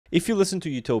If you listen to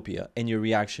Utopia and your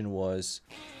reaction was,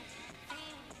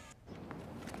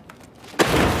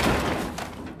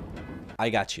 I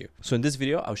got you. So in this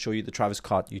video, I'll show you the Travis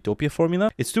Scott Utopia formula.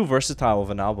 It's too versatile of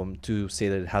an album to say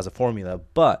that it has a formula,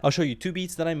 but I'll show you two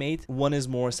beats that I made. One is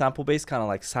more sample based, kind of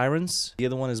like Sirens. The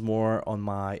other one is more on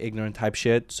my ignorant type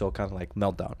shit, so kind of like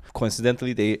Meltdown.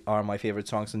 Coincidentally, they are my favorite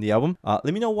songs on the album.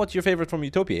 Let me know what your favorite from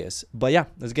Utopia is. But yeah,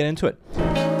 let's get into it.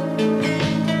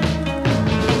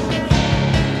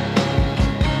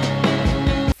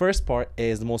 First part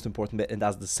is the most important bit, and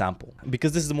that's the sample.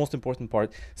 Because this is the most important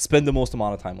part, spend the most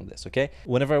amount of time on this, okay?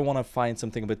 Whenever I want to find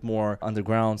something a bit more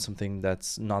underground, something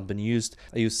that's not been used,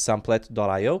 I use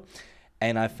samplet.io,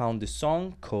 and I found this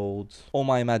song called Oh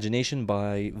My Imagination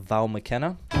by Val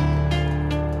McKenna.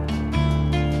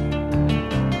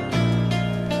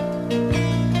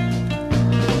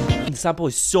 The sample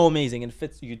is so amazing and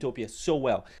fits Utopia so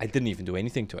well. I didn't even do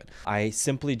anything to it. I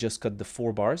simply just cut the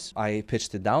 4 bars. I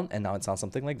pitched it down and now it sounds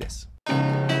something like this.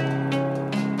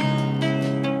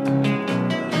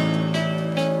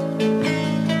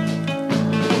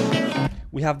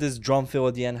 We have this drum fill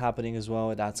at the end happening as well.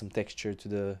 It adds some texture to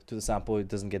the sample. It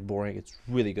doesn't get boring. It's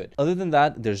really good. Other than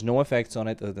that, there's no effects on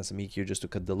it other than some EQ just to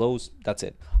cut the lows. That's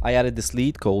it. I added this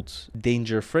lead called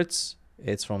Danger Fritz.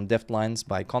 It's from Deft Lines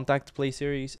by Contact Play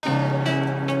Series.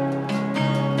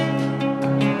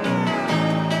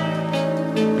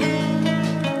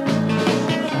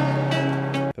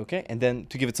 Okay, and then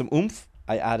to give it some oomph,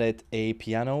 I added a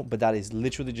piano, but that is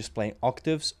literally just playing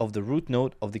octaves of the root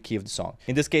note of the key of the song.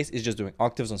 In this case, it's just doing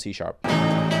octaves on C sharp.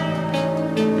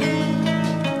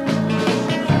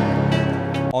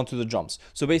 Onto the drums.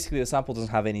 So basically the sample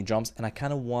doesn't have any drums, and I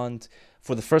kind of want,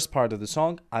 for the first part of the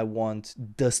song, I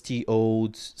want dusty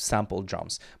old sample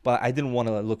drums, but I didn't want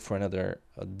to look for another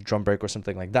drum break or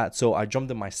something like that, so I drummed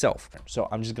them myself. So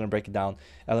I'm just going to break it down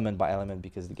element by element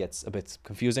because it gets a bit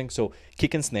confusing. So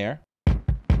kick and snare,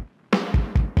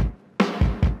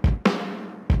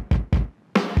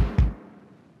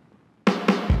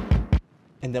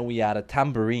 and then we add a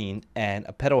tambourine and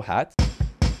a pedal hat.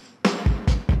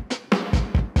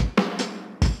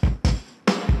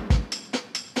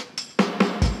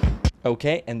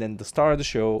 Okay, and then the star of the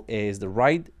show is the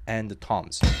ride and the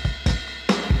toms.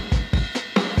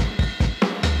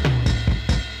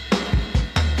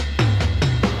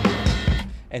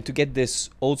 And to get this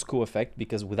old school effect,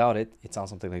 because without it, it sounds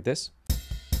something like this.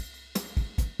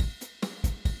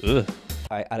 Ugh.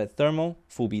 I added thermal,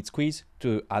 full beat squeeze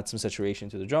to add some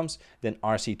saturation to the drums. Then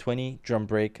RC20, drum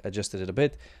break, adjusted it a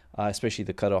bit, especially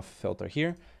the cutoff filter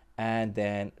here. And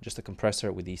then just a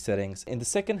compressor with these settings. In the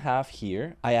second half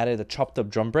here, I added a chopped up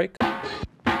drum break.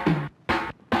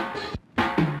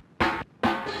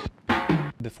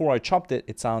 Before I chopped it,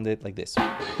 it sounded like this.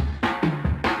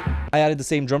 I added the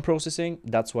same drum processing.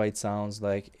 That's why it sounds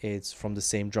like it's from the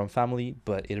same drum family,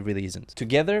 but it really isn't.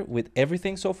 Together with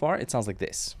everything so far, it sounds like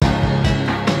this.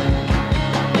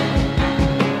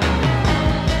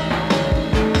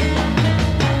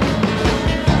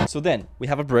 So then we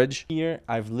have a bridge here.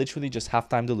 I've literally just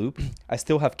half-timed the loop. I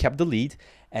still have kept the lead.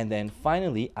 And then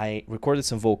finally, I recorded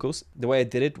some vocals. The way I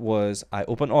did it was I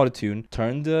opened Autotune,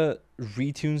 turned the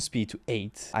retune speed to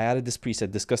 8. I added this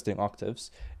preset, Disgusting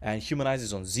Octaves, and Humanize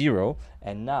is on 0.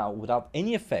 And now, without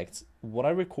any effects, what I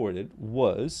recorded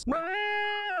was...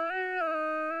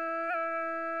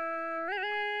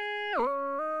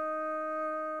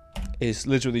 It's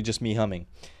literally just me humming.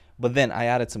 But then I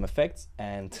added some effects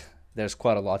and... there's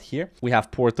quite a lot here. We have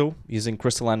Porto using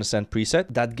Crystalline Ascent preset.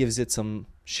 That gives it some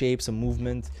shape, some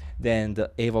movement. Then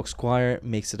the Avox Choir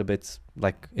makes it a bit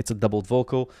like it's a doubled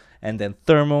vocal. And then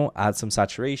Thermo adds some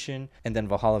saturation. And then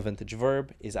Valhalla Vintage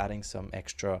Verb is adding some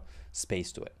extra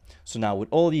space to it. So now with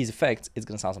all these effects, it's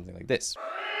going to sound something like this.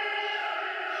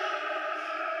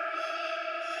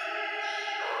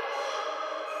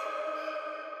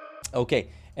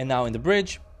 Okay, and now in the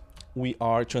bridge, we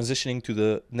are transitioning to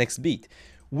the next beat,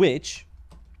 which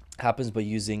happens by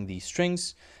using these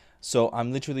strings. So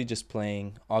I'm literally just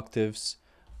playing octaves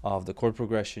of the chord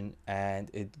progression and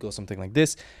it goes something like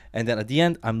this. And then at the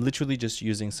end, I'm literally just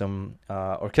using some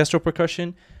orchestral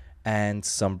percussion and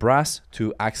some brass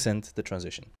to accent the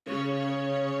transition.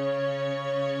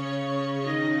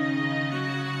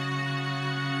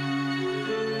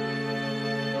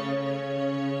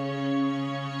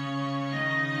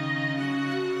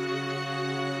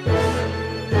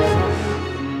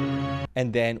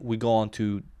 And then we go on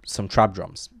to some trap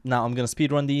drums. Now I'm going to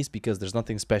speed run these because there's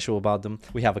nothing special about them.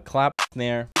 We have a clap,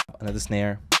 snare, another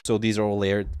snare. So these are all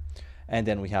layered. And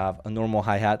then we have a normal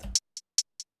hi-hat,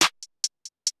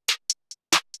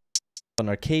 an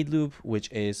arcade loop,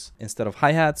 which is instead of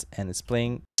hi-hats and it's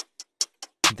playing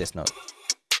this note.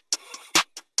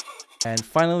 And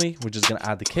finally, we're just gonna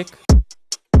add the kick.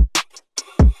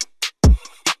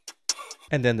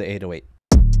 And then the 808.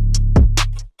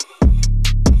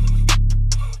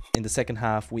 In the second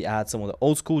half, we add some of the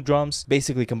old school drums.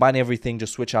 Basically, combine everything,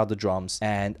 just switch out the drums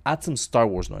and add some Star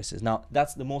Wars noises. Now,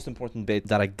 that's the most important bit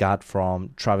that I got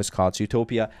from Travis Scott's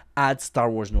Utopia. Add Star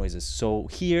Wars noises. So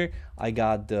here, I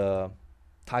got the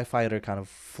TIE Fighter kind of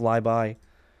flyby.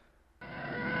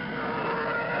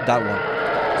 That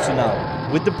one. So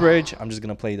now, with the bridge, I'm just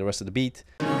going to play the rest of the beat.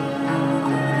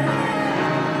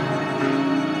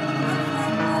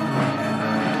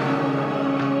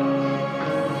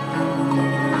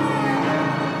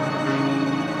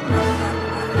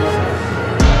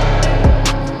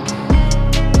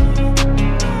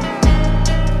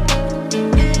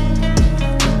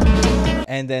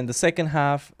 And then the second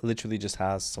half literally just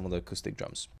has some of the acoustic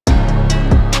drums.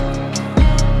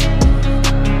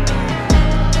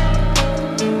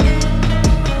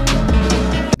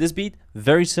 This beat,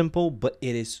 very simple, but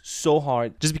it is so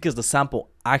hard just because the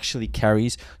sample actually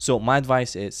carries. So my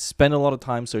advice is spend a lot of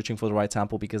time searching for the right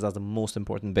sample because that's the most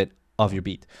important bit of your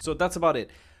beat. So that's about it.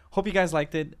 Hope you guys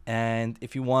liked it. And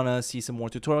if you want to see some more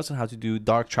tutorials on how to do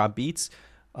dark trap beats,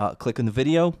 click on the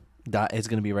video. That is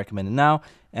going to be recommended now.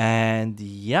 And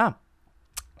yeah,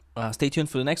 stay tuned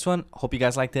for the next one. Hope you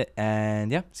guys liked it.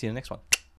 And yeah, see you in the next one.